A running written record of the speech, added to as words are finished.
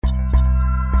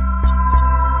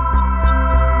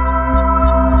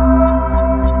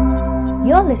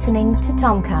listening to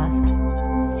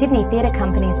Tomcast, Sydney Theatre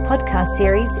Company's podcast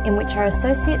series in which our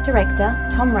Associate Director,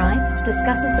 Tom Wright,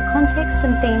 discusses the context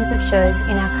and themes of shows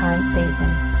in our current season.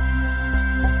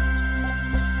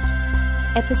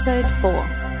 Episode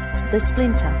 4, The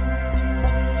Splinter.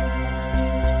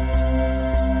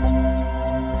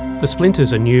 The Splinter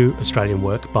is a new Australian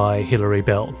work by Hilary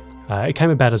Bell. It came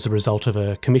about as a result of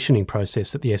a commissioning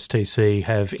process that the STC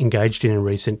have engaged in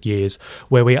recent years,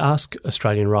 where we ask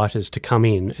Australian writers to come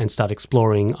in and start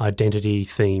exploring identity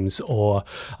themes or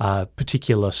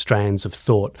particular strands of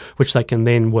thought, which they can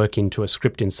then work into a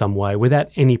script in some way without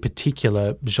any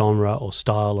particular genre or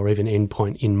style or even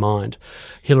endpoint in mind.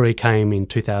 Hilary came in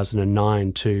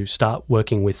 2009 to start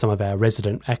working with some of our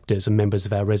resident actors and members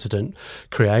of our resident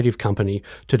creative company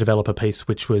to develop a piece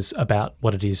which was about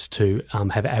what it is to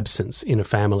have absence in a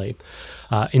family.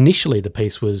 Initially, the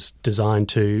piece was designed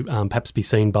to perhaps be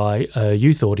seen by a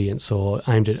youth audience or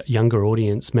aimed at younger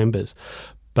audience members.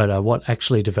 But what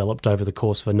actually developed over the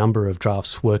course of a number of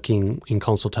drafts working in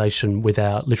consultation with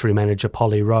our literary manager,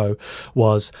 Polly Rowe,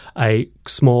 was a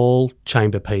small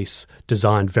chamber piece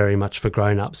designed very much for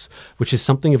grown-ups, which is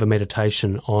something of a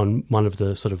meditation on one of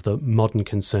the sort of the modern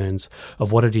concerns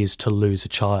of what it is to lose a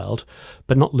child,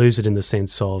 but not lose it in the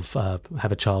sense of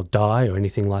have a child die or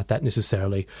anything like that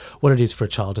necessarily, what it is for a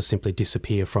child to simply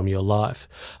disappear from your life.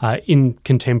 In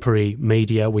contemporary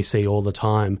media, we see all the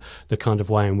time the kind of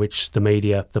way in which the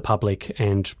media, the public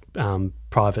and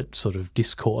private sort of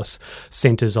discourse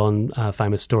centres on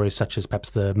famous stories such as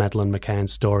perhaps the Madeleine McCann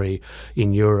story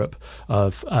in Europe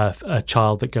of a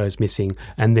child that goes missing,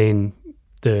 and then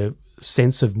the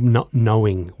sense of not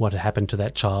knowing what had happened to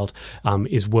that child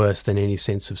is worse than any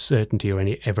sense of certainty or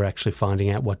any ever actually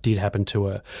finding out what did happen to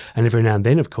her. And every now and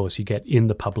then, of course, you get in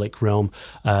the public realm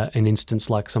an instance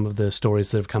like some of the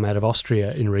stories that have come out of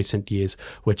Austria in recent years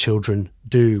where children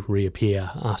do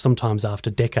reappear, sometimes after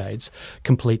decades,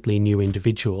 completely new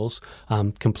individuals,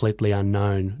 completely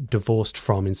unknown, divorced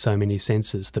from, in so many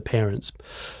senses, the parents.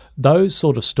 Those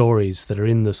sort of stories that are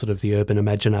in the sort of the urban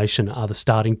imagination are the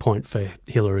starting point for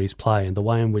Hilary's play and the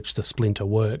way in which the Splinter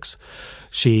works.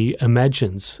 She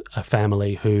imagines a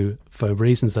family who, for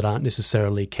reasons that aren't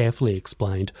necessarily carefully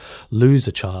explained, lose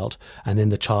a child, and then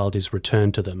the child is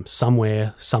returned to them.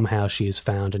 Somewhere, somehow she is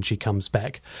found and she comes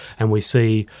back. And we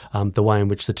see the way in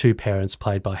which the two parents,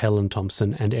 played by Helen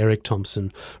Thompson and Eric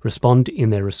Thompson, respond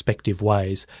in their respective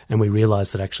ways. And we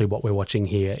realise that actually what we're watching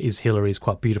here is Hilary's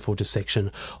quite beautiful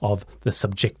dissection of the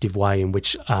subjective way in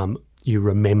which you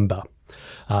remember.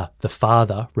 The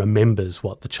father remembers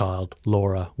what the child,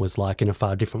 Laura, was like in a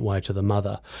far different way to the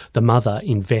mother. The mother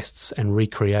invests and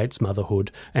recreates motherhood,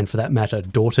 and for that matter,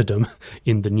 daughterdom,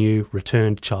 in the new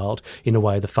returned child in a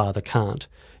way the father can't.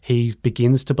 He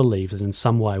begins to believe that in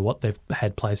some way what they've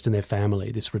had placed in their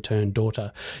family, this returned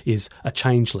daughter, is a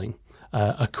changeling.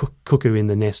 A cuckoo in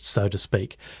the nest, so to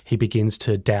speak. He begins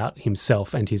to doubt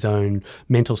himself and his own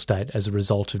mental state as a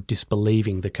result of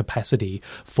disbelieving the capacity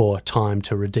for time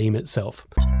to redeem itself.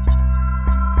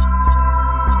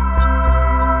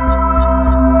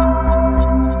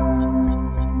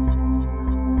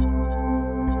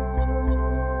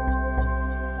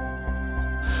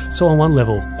 So on one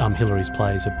level, Hilary's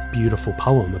play is a beautiful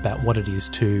poem about what it is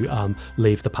to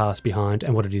leave the past behind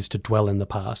and what it is to dwell in the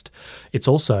past. It's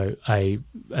also a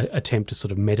attempt to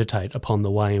sort of meditate upon the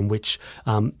way in which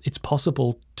it's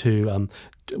possible to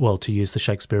to use the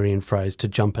Shakespearean phrase, to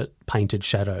jump at painted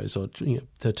shadows, or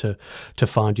to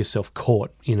find yourself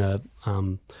caught in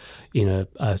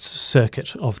a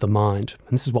circuit of the mind.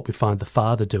 And this is what we find the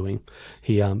father doing.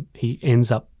 He ends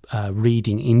up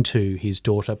reading into his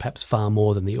daughter perhaps far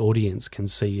more than the audience can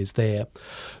see is there.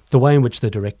 The way in which the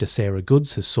director Sarah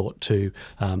Goods has sought to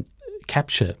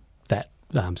capture that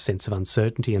sense of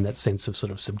uncertainty and that sense of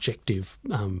sort of subjective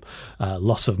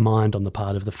loss of mind on the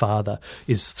part of the father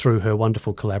is through her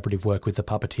wonderful collaborative work with the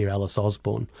puppeteer Alice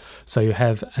Osborne. So you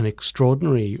have an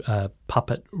extraordinary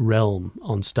puppet realm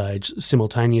on stage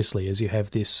simultaneously as you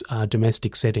have this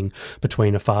domestic setting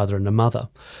between a father and a mother.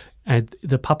 And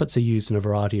the puppets are used in a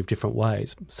variety of different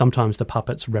ways. Sometimes the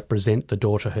puppets represent the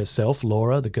daughter herself,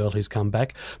 Laura, the girl who's come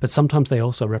back, but sometimes they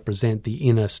also represent the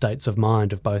inner states of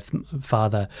mind of both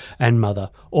father and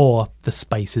mother, or the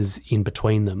spaces in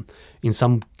between them. In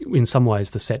some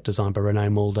ways, the set designed by Renee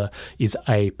Mulder is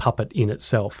a puppet in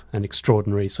itself, an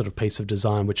extraordinary sort of piece of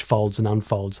design which folds and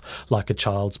unfolds like a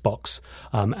child's box,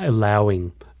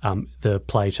 allowing the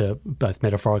play to both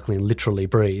metaphorically and literally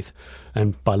breathe.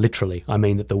 And by literally, I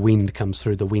mean that the wind comes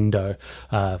through the window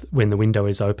when the window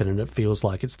is open, and it feels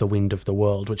like it's the wind of the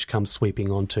world, which comes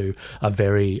sweeping onto a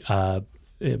very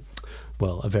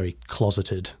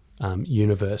closeted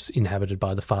universe inhabited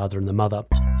by the father and the mother.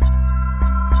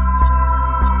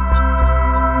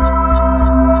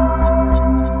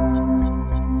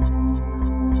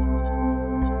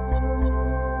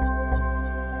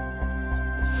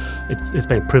 It's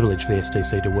been a privilege for the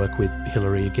STC to work with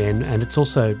Hilary again, and it's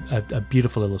also a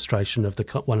beautiful illustration of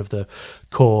one of the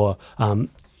core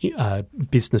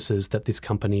businesses that this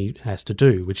company has to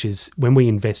do, which is when we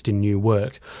invest in new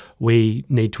work, we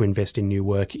need to invest in new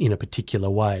work in a particular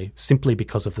way, simply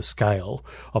because of the scale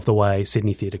of the way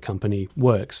Sydney Theatre Company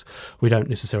works. We don't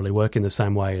necessarily work in the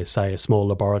same way as, say, a small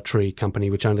laboratory company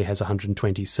which only has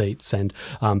 120 seats and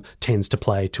tends to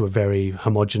play to a very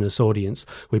homogenous audience.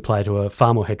 We play to a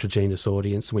far more heterogeneous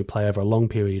audience, and we play over a long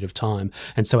period of time.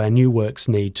 And so our new works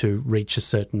need to reach a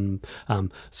certain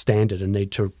standard and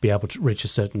need to be able to reach a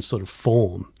certain sort of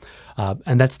form.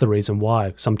 And that's the reason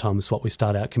why sometimes what we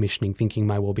start out commissioning thinking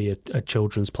may well be a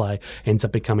children's play ends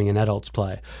up becoming an adult's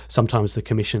play. Sometimes the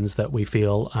commissions that we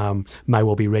feel may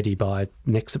well be ready by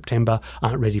next September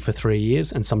aren't ready for 3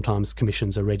 years, and sometimes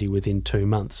commissions are ready within 2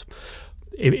 months.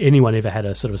 If anyone ever had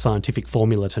a sort of a scientific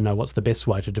formula to know what's the best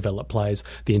way to develop plays,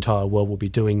 the entire world will be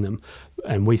doing them.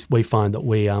 And we find that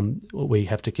we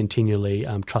have to continually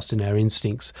trust in our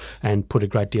instincts and put a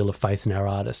great deal of faith in our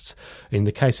artists. In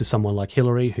the case of someone like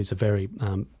Hilary, who's a very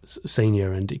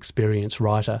senior and experienced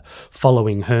writer,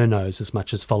 following her nose as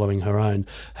much as following her own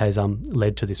has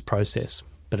led to this process.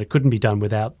 But it couldn't be done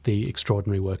without the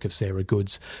extraordinary work of Sarah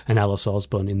Goods and Alice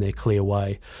Osborne in their clear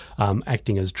way,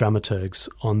 acting as dramaturgs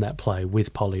on that play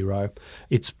with Polly Rowe.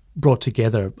 It's brought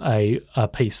together a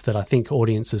piece that I think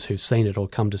audiences who've seen it or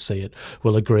come to see it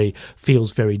will agree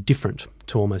feels very different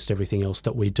to almost everything else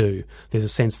that we do. There's a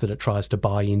sense that it tries to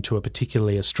buy into a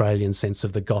particularly Australian sense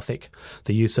of the Gothic.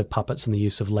 The use of puppets and the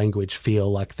use of language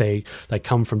feel like they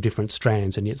come from different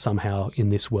strands and yet somehow in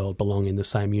this world belong in the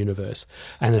same universe.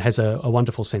 And it has a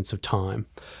wonderful sense of time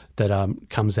that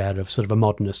comes out of sort of a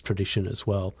modernist tradition as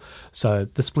well. So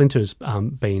the Splinter's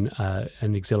been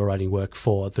an exhilarating work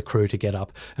for the crew to get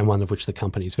up, and one of which the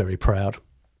company is very proud.